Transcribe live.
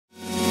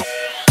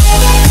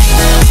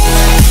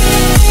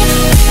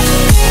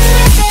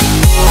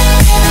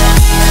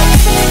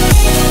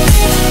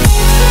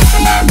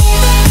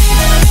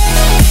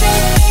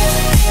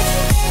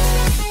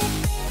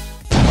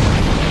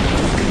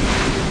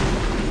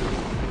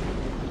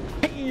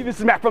you? This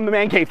is Matt from the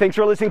Man Cave. Thanks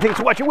for listening. Thanks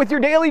for watching with your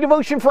daily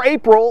devotion for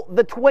April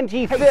the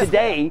 25th.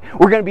 Today,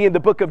 we're going to be in the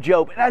book of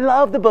Job. And I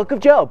love the book of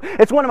Job.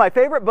 It's one of my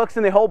favorite books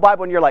in the whole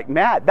Bible. And you're like,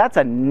 Matt, that's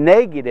a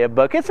negative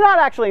book. It's not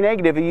actually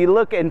negative. If you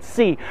look and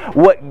see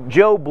what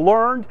Job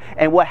learned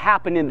and what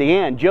happened in the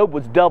end, Job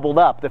was doubled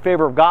up. The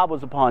favor of God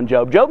was upon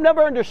Job. Job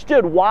never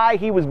understood why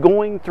he was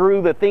going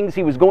through the things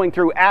he was going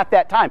through at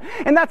that time.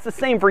 And that's the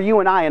same for you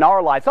and I in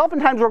our lives.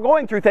 Oftentimes, we're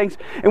going through things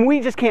and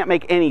we just can't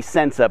make any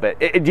sense of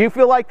it. Do you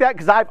feel like that?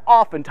 Because I've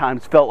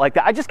oftentimes felt like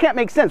that. I just can't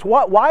make sense.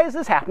 Why is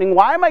this happening?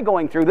 Why am I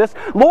going through this?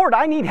 Lord,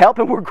 I need help.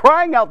 And we're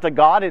crying out to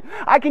God. And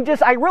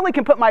I really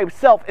can put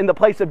myself in the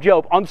place of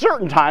Job on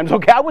certain times,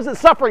 okay? I wasn't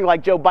suffering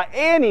like Job by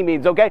any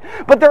means, okay?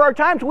 But there are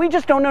times we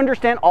just don't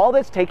understand all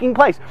that's taking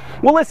place.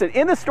 Well, listen,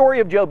 in the story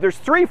of Job, there's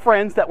three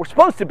friends that were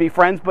supposed to be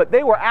friends, but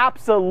they were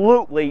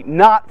absolutely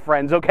not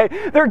friends,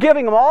 okay? They're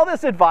giving him all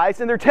this advice,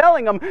 and they're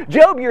telling him,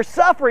 Job, you're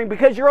suffering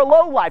because you're a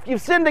lowlife.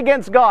 You've sinned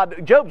against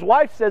God. Job's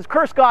wife says,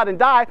 curse God and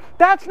die.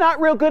 That's not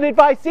real good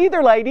advice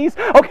either, ladies.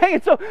 Okay,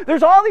 and so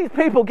there's all these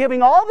people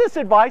giving all this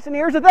advice, and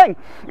here's the thing.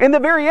 In the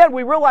very end,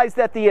 we realize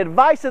that the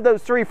advice of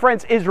those three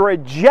friends is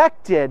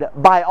rejected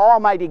by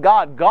Almighty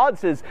God. God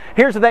says,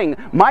 here's the thing.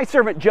 My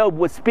servant Job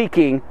was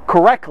speaking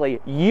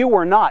correctly. You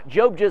were not.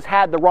 Job just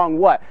had the wrong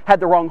what? Had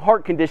the wrong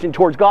heart condition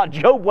towards God.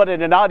 Job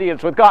wanted an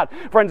audience with God.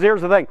 Friends,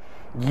 here's the thing.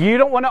 You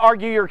don't want to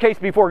argue your case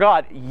before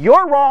God.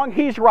 You're wrong,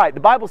 he's right. The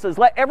Bible says,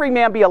 let every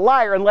man be a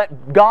liar and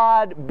let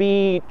God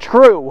be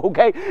true,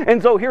 okay?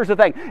 And so here's the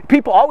thing.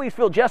 People always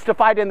feel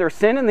justified in their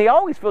sin, and they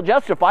always feel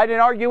justified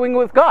in arguing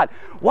with God.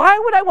 Why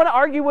would I want to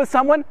argue with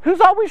someone who's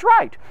always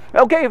right?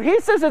 Okay, if he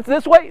says it's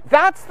this way,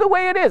 that's the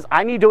way it is.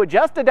 I need to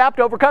adjust, adapt,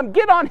 overcome.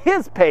 Get on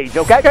his page,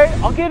 okay? Okay,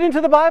 I'll get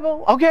into the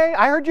Bible. Okay,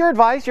 I heard your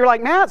advice. You're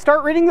like, Matt,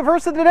 start reading the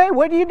verse of the day.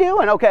 What are you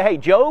doing? Okay, hey,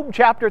 Job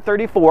chapter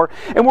 34,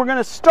 and we're going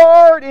to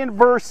start in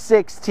verse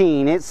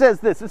 16. It says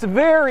this. It's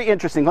very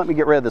interesting. Let me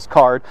get rid of this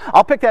card.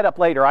 I'll pick that up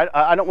later.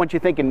 I don't want you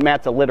thinking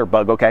Matt's a litter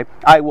bug, okay?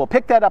 I will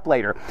pick that up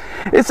later.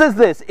 It says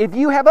this. If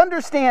you have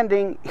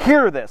understanding,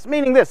 hear this.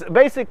 Meaning this.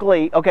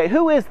 Basically, okay,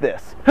 who is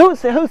this?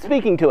 Who's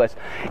speaking to us?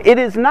 It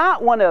is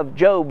not one of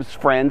Job's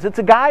friends. It's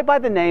a guy by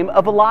the name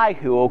of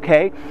Elihu,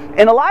 okay?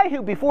 And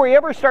Elihu, before he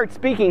ever starts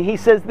speaking, he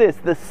says this.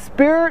 The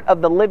Spirit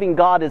of the living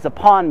God is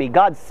upon me.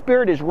 God's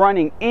Spirit is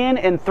running in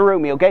and through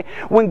me, okay?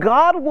 When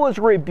God was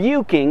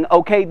rebuking,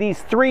 okay,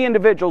 these three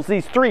individuals,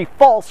 these three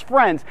false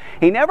friends,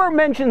 he never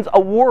mentions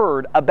a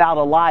word about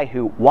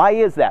Elihu. Why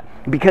is that?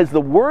 Because the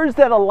words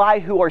that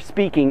Elihu are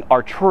speaking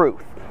are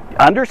truth.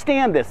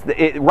 Understand this.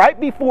 Right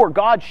before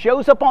God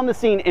shows up on the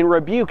scene and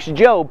rebukes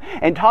Job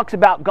and talks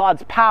about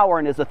God's power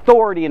and his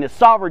authority and his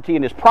sovereignty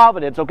and his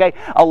providence, okay,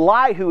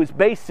 Elihu is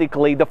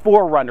basically the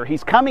forerunner.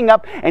 He's coming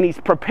up and he's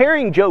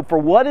preparing Job for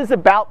what is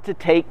about to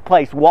take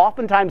place. We'll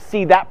oftentimes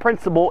see that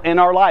principle in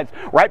our lives.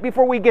 Right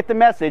before we get the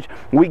message,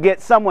 we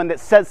get someone that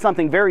says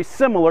something very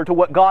similar to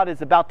what God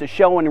is about to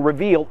show and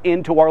reveal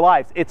into our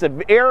lives. It's a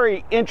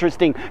very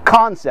interesting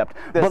concept.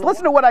 But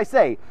listen to what I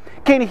say.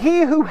 Can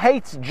he who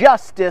hates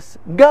justice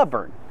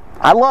govern?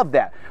 I love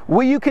that.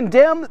 Will you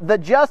condemn the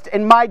just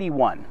and mighty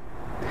one?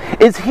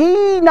 Is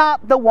he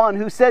not the one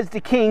who says to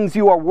kings,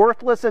 you are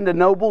worthless, and to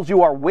nobles,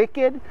 you are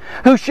wicked?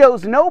 Who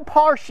shows no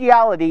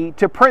partiality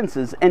to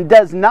princes and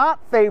does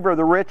not favor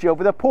the rich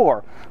over the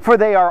poor? For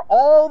they are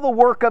all the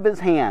work of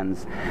his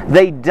hands.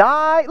 They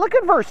die. Look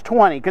at verse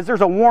 20, because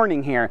there's a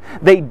warning here.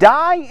 They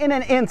die in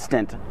an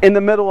instant in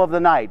the middle of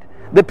the night.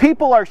 The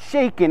people are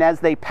shaken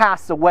as they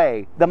pass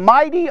away. The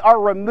mighty are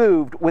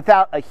removed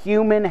without a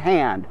human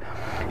hand.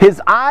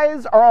 His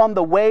eyes are on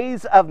the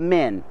ways of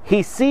men.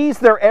 He sees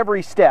their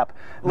every step.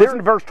 Listen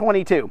to verse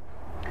 22.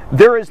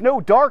 There is no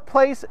dark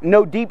place,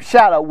 no deep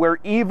shadow where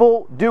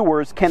evil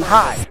doers can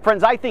hide.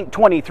 Friends, I think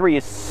 23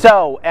 is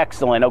so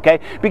excellent, okay?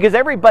 Because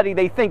everybody,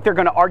 they think they're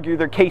going to argue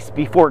their case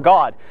before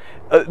God.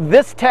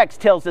 This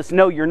text tells us,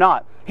 no, you're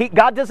not.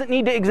 God doesn't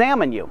need to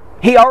examine you.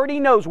 He already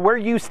knows where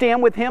you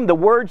stand with Him, the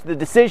words, the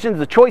decisions,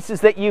 the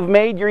choices that you've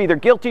made. You're either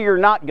guilty or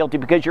not guilty.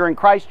 Because you're in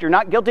Christ, you're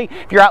not guilty.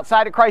 If you're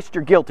outside of Christ,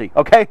 you're guilty.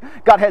 Okay?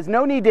 God has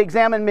no need to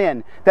examine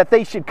men, that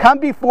they should come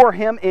before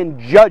Him in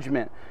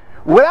judgment.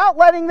 Without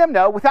letting them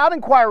know, without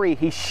inquiry,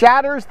 He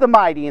shatters the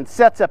mighty and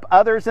sets up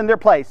others in their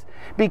place,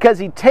 because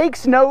He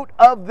takes note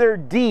of their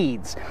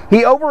deeds.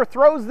 He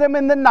overthrows them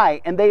in the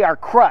night, and they are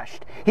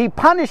crushed. He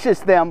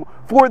punishes them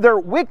for their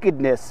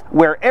wickedness,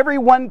 where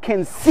everyone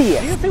can see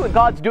it. Do you see what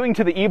God's doing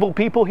to the evil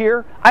people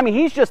here? I mean,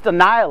 He's just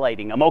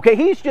annihilating them, okay?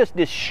 He's just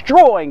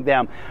destroying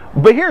them.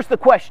 But here's the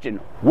question,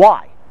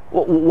 why?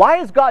 Why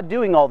is God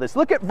doing all this?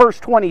 Look at verse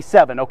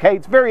 27, okay?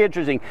 It's very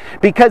interesting.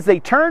 Because they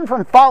turned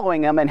from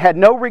following Him and had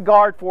no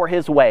regard for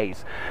His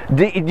ways.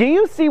 Do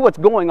you see what's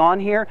going on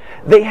here?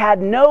 They had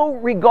no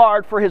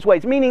regard for His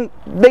ways, meaning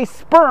they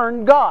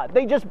spurned God.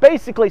 They just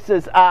basically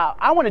says,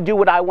 I want to do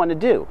what I want to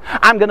do.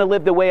 I'm going to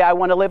live the way I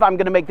want to live. I'm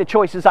going to make the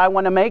choices I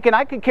want to make, and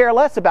I could care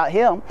less about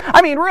Him.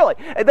 I mean, really,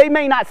 they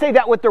may not say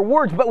that with their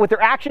words, but with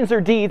their actions,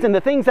 their deeds, and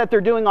the things that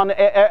they're doing on an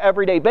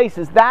everyday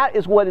basis, that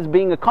is what is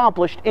being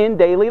accomplished in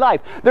daily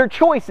life. Their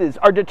choices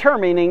are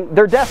determining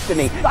their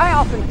destiny. I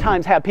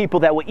oftentimes have people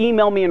that will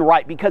email me and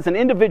write because an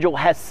individual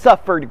has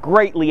suffered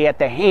greatly at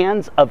the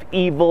hands of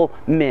evil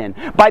men,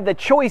 by the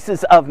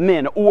choices of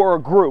men or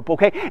a group,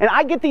 okay? And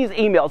I get these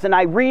emails and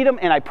I read them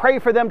and I pray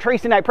for them.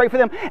 Tracy and I pray for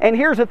them. And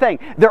here's the thing.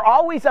 They're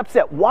always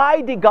upset. Why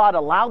did God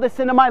allow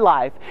this into my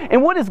life?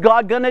 And what is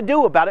God going to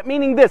do about it?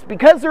 Meaning this,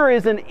 because there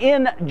is an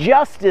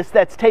injustice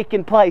that's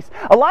taken place.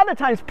 A lot of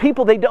times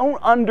people, they don't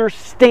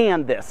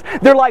understand this.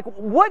 They're like,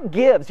 what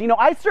gives? You know,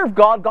 I serve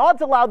God.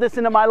 God's allowed this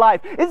into my life.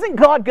 Isn't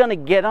God going to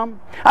get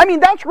them? I mean,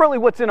 that's really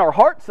what's in our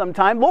heart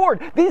sometimes.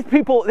 Lord, these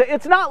people,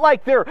 it's not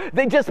like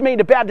they just made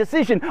a bad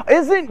decision.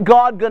 Isn't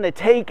God going to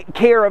take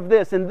care of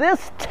this? And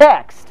this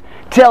text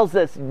tells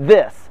us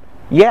this.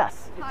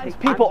 Yes,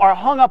 people are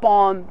hung up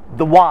on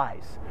the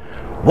whys.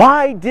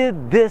 Why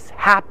did this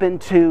happen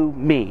to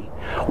me?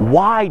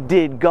 Why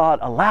did God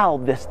allow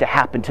this to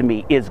happen to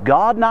me? Is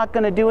God not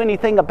going to do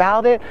anything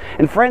about it?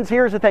 And friends,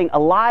 here's the thing.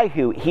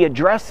 Elihu, he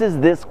addresses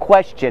this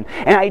question.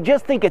 And I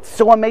just think it's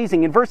so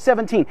amazing. In verse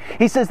 17,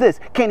 he says this,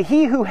 can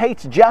he who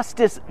hates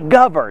justice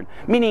govern?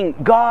 Meaning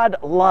God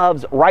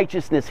loves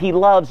righteousness. He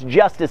loves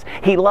justice.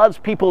 He loves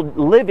people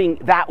living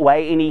that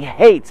way. And he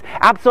hates,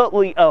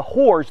 absolutely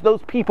abhors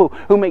those people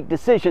who make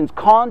decisions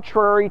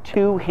contrary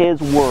to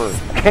his word.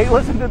 Okay,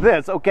 listen to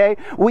this, okay?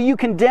 Will you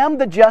condemn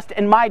the just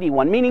and mighty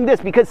one? Meaning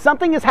this, because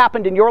something has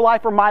happened in your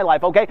life or my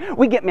life, okay?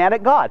 We get mad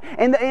at God.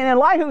 And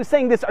Elihu is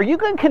saying this, are you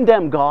going to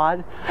condemn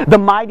God, the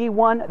mighty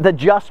one, the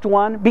just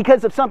one,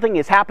 because if something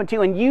has happened to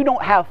you and you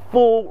don't have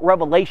full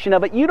revelation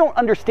of it, you don't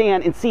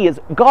understand and see as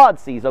God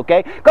sees,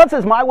 okay? God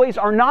says, my ways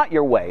are not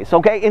your ways,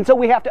 okay? And so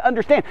we have to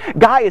understand,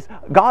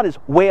 God is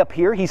way up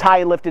here. He's high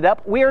and lifted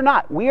up. We are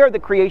not. We are the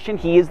creation.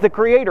 He is the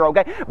creator,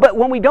 okay? But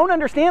when we don't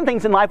understand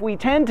things in life, we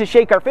tend to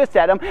shake our fists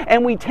at him,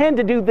 and we tend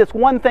to do this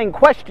one thing,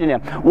 question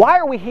him. Why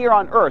are we here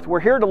on earth? We're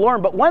here to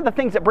learn, but one of the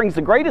things that brings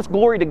the greatest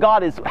glory to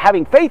God is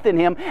having faith in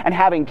him and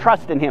having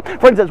trust in him.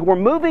 Friends, as we're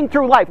moving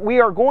through life,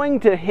 we are going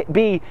to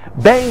be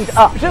banged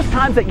up. Just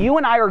times that you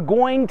and I are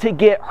going to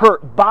get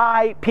hurt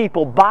by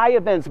people, by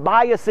events,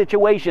 by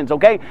situations,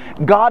 okay?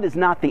 God is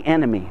not the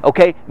enemy,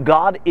 okay?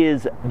 God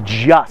is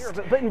just.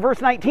 But in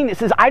verse 19, it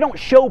says, I don't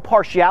show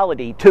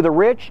partiality to the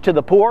rich, to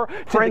the poor,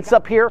 to prince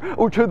up here,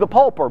 or to the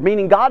pauper,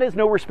 meaning God is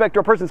no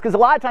respecter of persons. Because a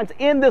lot of times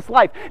in this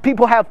life,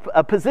 people have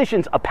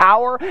positions of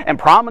power and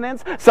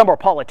prominence. Some are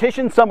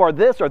politicians, some are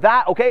this or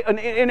that, okay?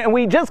 And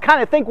we just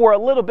kind of think we're a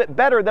little bit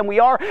better than we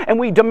are, and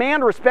we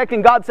demand respect,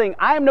 and God's saying,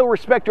 I am no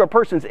respecter of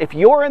persons. If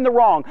you're in the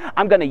wrong,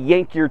 I'm going to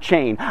yank your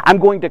chain. I'm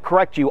going to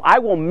correct you. I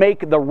will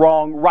make the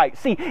wrong right.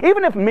 See,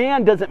 even if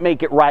man doesn't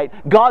make it right,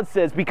 God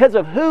says, because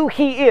of who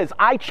he is,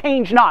 I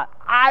change not.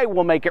 I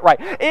will make it right.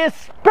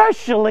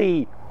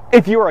 Especially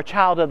if you're a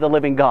child of the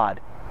living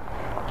God.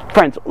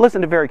 Friends,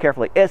 listen to very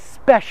carefully,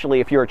 especially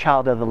if you're a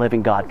child of the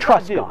living God.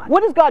 Trust God.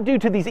 What does God do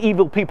to these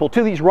evil people,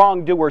 to these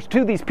wrongdoers,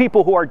 to these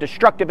people who are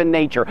destructive in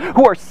nature,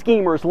 who are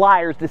schemers,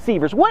 liars,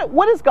 deceivers?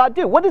 What does God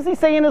do? What does he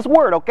say in his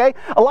word, okay?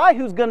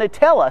 Elihu's going to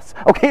tell us,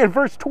 okay, in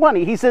verse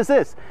 20, he says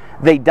this,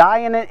 they die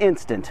in an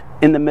instant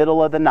in the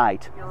middle of the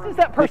night. Does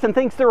that person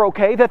thinks they're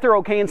okay, that they're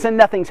okay in sin,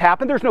 nothing's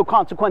happened, there's no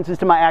consequences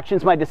to my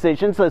actions, my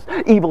decisions, those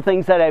evil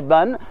things that I've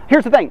done.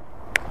 Here's the thing,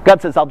 God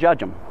says, I'll judge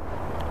them.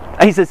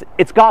 He says,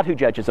 it's God who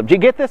judges them. Do you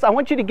get this? I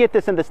want you to get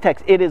this in this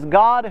text. It is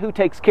God who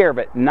takes care of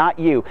it, not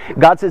you.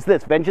 God says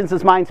this, vengeance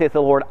is mine, saith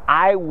the Lord,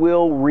 I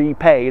will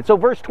repay. And so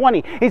verse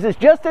 20, he says,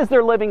 just as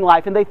they're living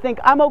life and they think,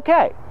 I'm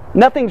okay,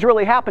 nothing's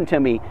really happened to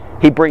me,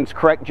 he brings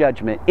correct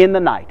judgment in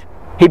the night.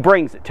 He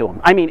brings it to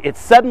them. I mean,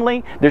 it's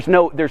suddenly, there's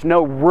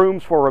no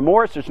rooms for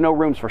remorse, there's no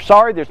rooms for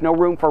sorry, there's no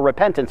room for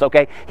repentance,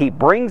 okay? He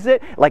brings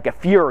it like a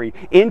fury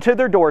into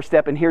their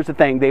doorstep, and here's the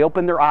thing, they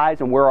open their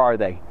eyes, and where are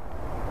they?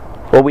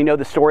 Well, we know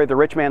the story of the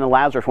rich man and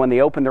Lazarus. When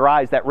they opened their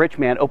eyes, that rich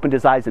man opened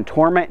his eyes in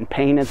torment and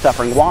pain and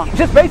suffering. Why?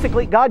 Just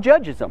basically, God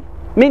judges them.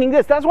 Meaning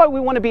this, that's why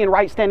we want to be in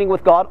right standing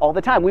with God all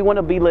the time. We want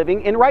to be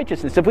living in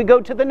righteousness. If we go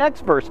to the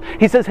next verse,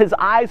 he says his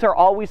eyes are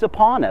always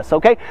upon us,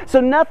 okay? So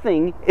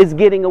nothing is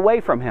getting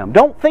away from him.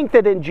 Don't think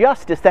that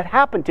injustice that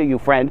happened to you,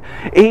 friend,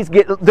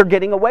 they're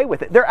getting away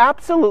with it. They're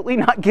absolutely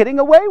not getting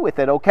away with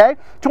it, okay?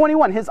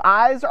 21, his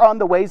eyes are on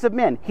the ways of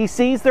men. He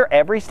sees their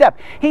every step.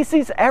 He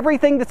sees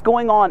everything that's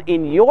going on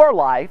in your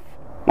life,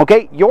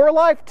 okay, your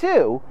life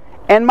too,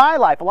 and my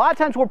life. A lot of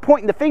times we're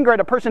pointing the finger at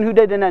a person who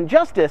did an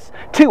injustice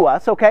to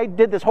us, okay,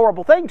 did this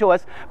horrible thing to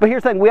us, but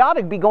here's the thing, we ought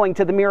to be going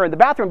to the mirror in the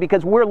bathroom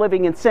because we're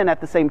living in sin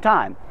at the same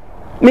time.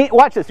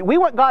 Watch this. We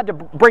want God to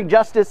bring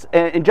justice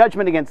and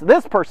judgment against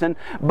this person,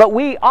 but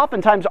we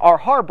oftentimes are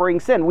harboring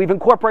sin. We've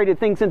incorporated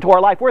things into our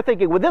life. We're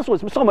thinking, well, this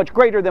was so much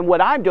greater than what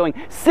I'm doing.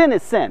 Sin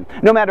is sin,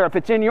 no matter if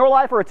it's in your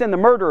life or it's in the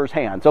murderer's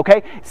hands,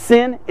 okay?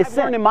 Sin is sin.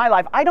 I've learned in my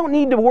life, I don't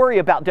need to worry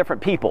about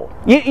different people.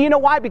 You know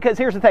why? Because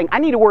here's the thing. I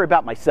need to worry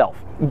about myself.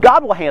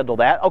 God will handle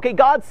that, okay?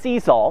 God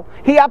sees all.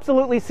 He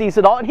absolutely sees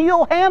it all, and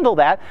He'll handle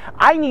that.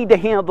 I need to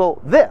handle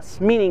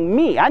this, meaning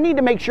me. I need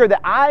to make sure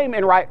that I'm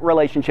in right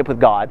relationship with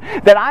God,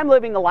 that I'm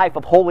living living a life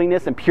of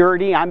holiness and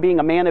purity. I'm being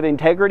a man of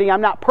integrity.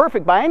 I'm not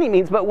perfect by any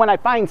means, but when I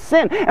find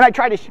sin and I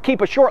try to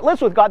keep a short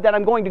list with God, then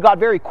I'm going to God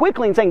very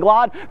quickly and saying,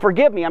 God,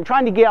 forgive me. I'm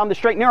trying to get on the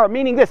straight and narrow,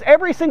 meaning this,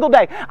 every single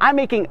day I'm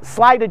making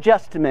slight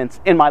adjustments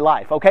in my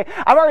life, okay?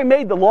 I've already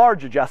made the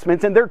large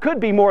adjustments, and there could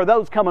be more of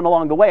those coming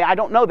along the way. I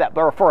don't know that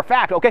for a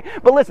fact, okay?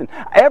 But listen,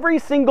 every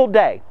single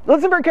day,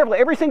 listen very carefully,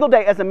 every single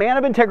day as a man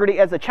of integrity,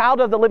 as a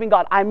child of the living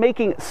God, I'm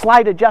making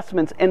slight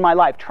adjustments in my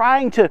life,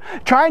 trying to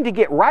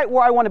get right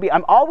where I want to be.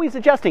 I'm always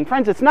adjusting.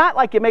 Friends, it's not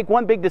like you make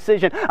one big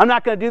decision, I'm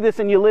not going to do this,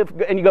 and you live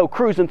and you go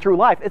cruising through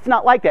life. It's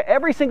not like that.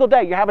 Every single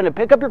day you're having to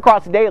pick up your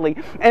cross daily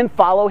and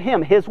follow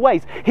Him, His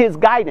ways, His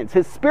guidance.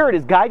 His Spirit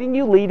is guiding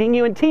you, leading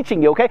you, and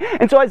teaching you, okay?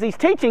 And so as He's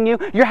teaching you,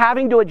 you're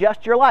having to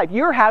adjust your life.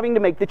 You're having to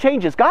make the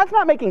changes. God's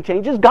not making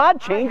changes. God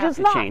changes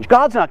not. Change.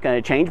 God's not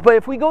going to change. But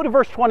if we go to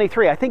verse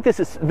 23, I think this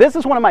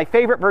is one of my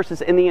favorite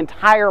verses in the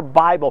entire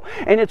Bible.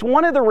 And it's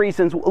one of the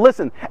reasons,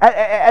 listen,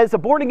 as a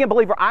born-again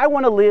believer, I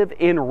want to live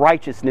in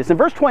righteousness. In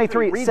verse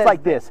 23, it reads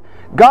like this: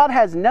 God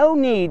has no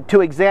need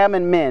to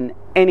examine men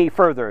any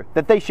further,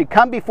 that they should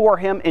come before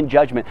Him in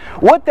judgment.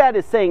 What that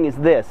is saying is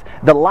this: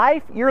 the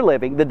life you're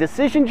living, the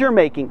decisions you're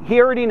making, He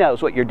already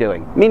knows what you're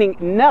doing. Meaning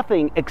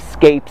nothing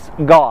escapes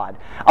God.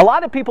 A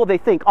lot of people, they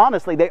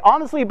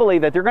honestly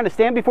believe that they're going to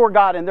stand before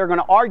God and they're going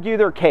to argue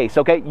their case,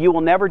 okay? You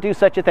will never do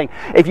such a thing.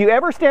 If you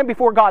ever stand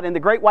before God in the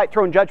great white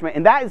throne judgment,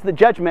 and that is the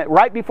judgment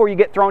right before you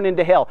get thrown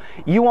into hell,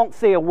 you won't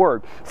say a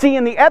word. See,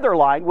 in the other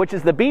line, which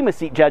is the Bema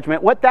Seat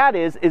judgment, what that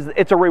is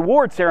it's a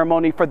reward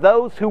ceremony for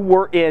those who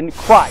were in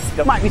Christ.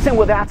 You might be saying,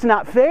 well, that's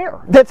not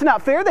fair. That's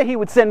not fair that He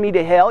would send me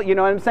to hell. You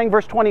know what I'm saying?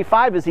 Verse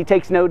 25 is He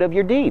takes note of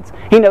your deeds.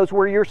 He knows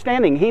where you're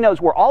standing. He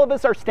knows where all of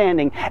us are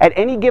standing at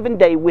any given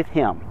day with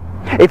Him.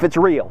 If it's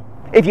real.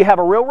 If you have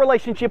a real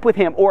relationship with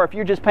Him, or if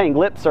you're just paying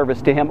lip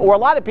service to Him. Or a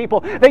lot of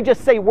people, they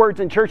just say words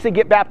in church, they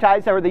get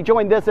baptized, or they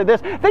join this or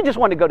this. They just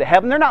want to go to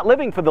heaven. They're not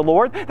living for the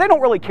Lord. They don't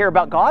really care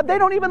about God. They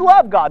don't even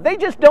love God. They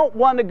just don't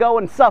want to go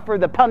and suffer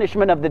the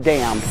punishment of the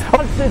damned.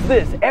 God says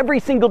this every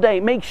single day: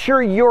 make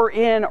sure you're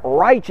in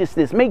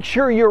righteousness. Make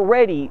sure you're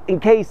ready in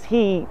case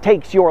He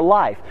takes your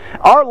life.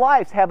 Our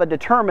lives have a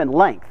determined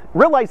length.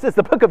 Realize this,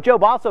 the book of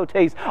Job also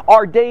tells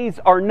our days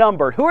are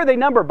numbered. Who are they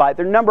numbered by?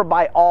 They're numbered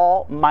by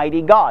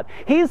Almighty God.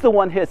 He's the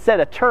one who has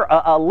set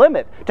a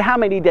limit to how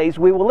many days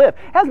we will live.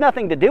 It has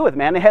nothing to do with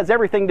man. It has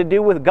everything to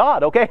do with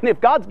God, okay? And if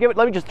God's given,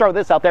 let me just throw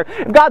this out there.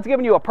 If God's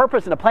given you a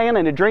purpose and a plan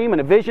and a dream and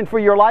a vision for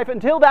your life,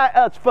 until that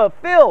is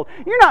fulfilled,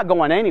 you're not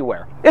going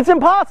anywhere. It's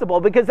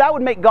impossible, because that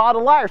would make God a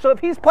liar. So if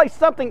He's placed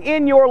something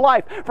in your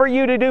life for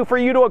you to do, for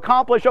you to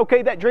accomplish,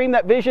 okay, that dream,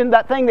 that vision,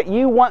 that thing that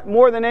you want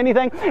more than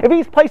anything, if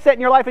He's placed that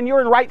in your life and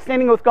you're in right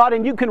standing with God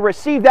and you can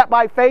receive that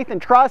by faith and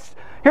trust,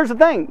 here's the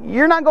thing: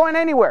 you're not going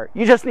anywhere.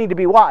 You just need to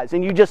be wise,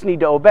 and you just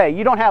need to obey.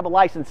 You don't have a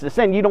license to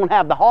sin. You don't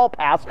have the hall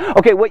pass.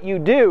 Okay, what you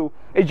do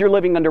is you're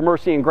living under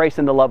mercy and grace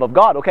and the love of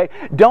God, okay?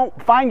 Don't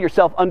find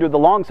yourself under the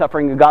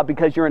long-suffering of God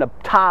because you're in a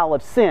tile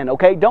of sin,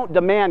 okay? Don't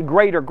demand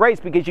greater grace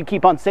because you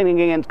keep on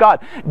sinning against God.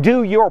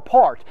 Do your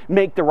part.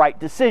 Make the right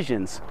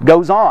decisions.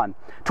 Goes on.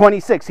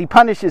 26, He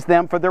punishes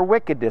them for their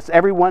wickedness.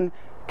 Everyone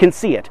can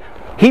see it.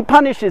 He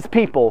punishes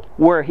people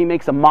where He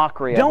makes a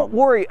mockery of them. Don't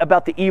worry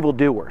about the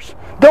evildoers.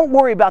 Don't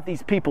worry about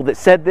these people that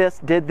said this,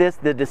 did this,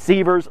 the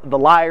deceivers, the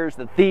liars,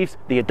 the thieves,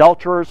 the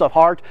adulterers of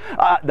heart,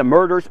 the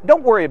murderers.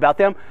 Don't worry about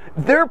them.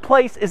 Their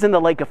place is in the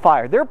lake of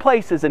fire. Their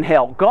place is in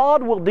hell.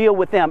 God will deal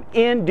with them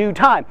in due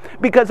time.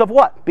 Because of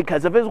what?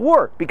 Because of His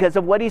Word. Because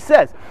of what He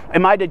says.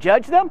 Am I to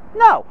judge them?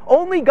 No.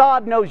 Only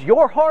God knows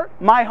your heart,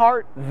 my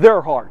heart,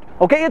 their heart.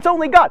 Okay? It's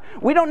only God.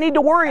 We don't need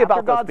to worry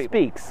about those people.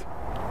 God speaks.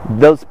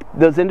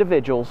 Those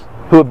individuals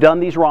who have done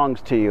these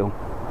wrongs to you,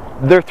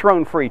 they're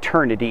thrown for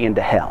eternity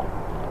into hell.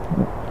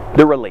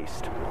 They're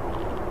released.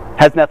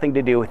 Has nothing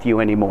to do with you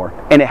anymore.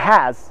 And it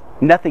has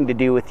nothing to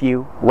do with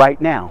you right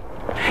now.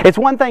 It's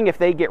one thing if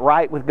they get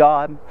right with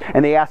God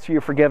and they ask for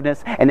your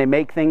forgiveness and they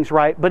make things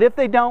right, but if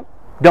they don't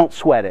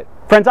sweat it.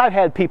 Friends, I've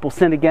had people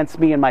sin against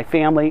me and my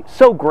family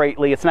so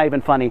greatly, it's not even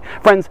funny.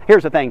 Friends,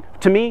 here's the thing.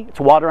 To me, it's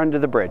water under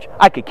the bridge.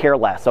 I could care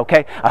less,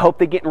 okay? I hope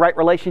they get in right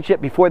relationship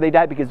before they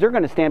die, because they're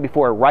going to stand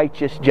before a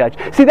righteous judge.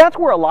 See, that's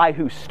where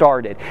Elihu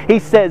started. He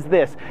says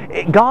this: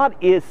 God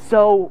is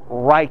so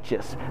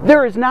righteous.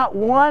 There is not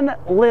one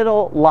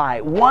little lie,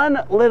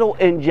 one little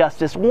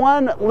injustice,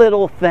 one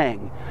little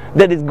thing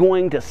that is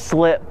going to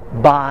slip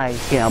by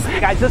Him.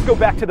 Guys, let's go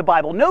back to the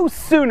Bible. No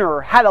sooner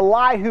had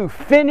Elihu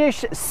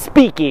finished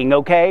speaking,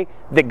 okay,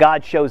 that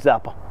God shows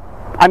up.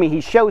 I mean,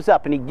 He shows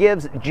up and He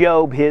gives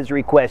Job his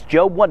request.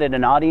 Job wanted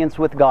an audience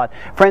with God.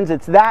 Friends,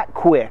 it's that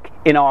quick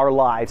in our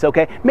lives,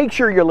 okay? Make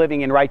sure you're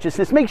living in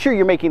righteousness. Make sure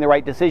you're making the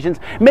right decisions.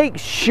 Make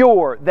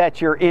sure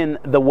that you're in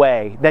the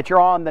way, that you're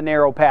on the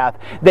narrow path,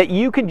 that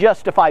you can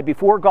justify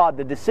before God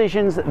the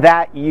decisions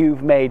that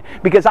you've made.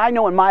 Because I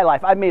know in my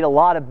life, I've made a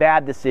lot of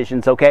bad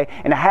decisions, okay?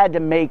 And I had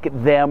to make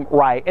them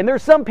right. And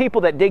there's some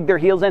people that dig their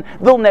heels in,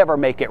 they'll never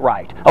make it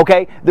right,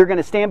 okay? They're going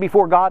to stand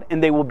before God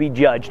and they will be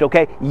judged,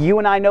 okay? You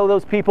and I know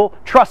those people.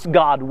 Trust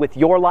God with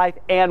your life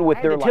and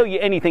with their life. To tell you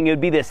anything, it would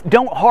be this: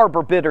 don't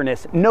harbor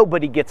bitterness.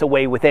 Nobody gets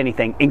away with anything.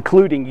 anything,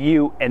 including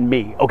you and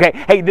me. Okay?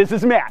 Hey, this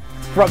is Matt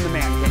from the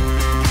Man Cave.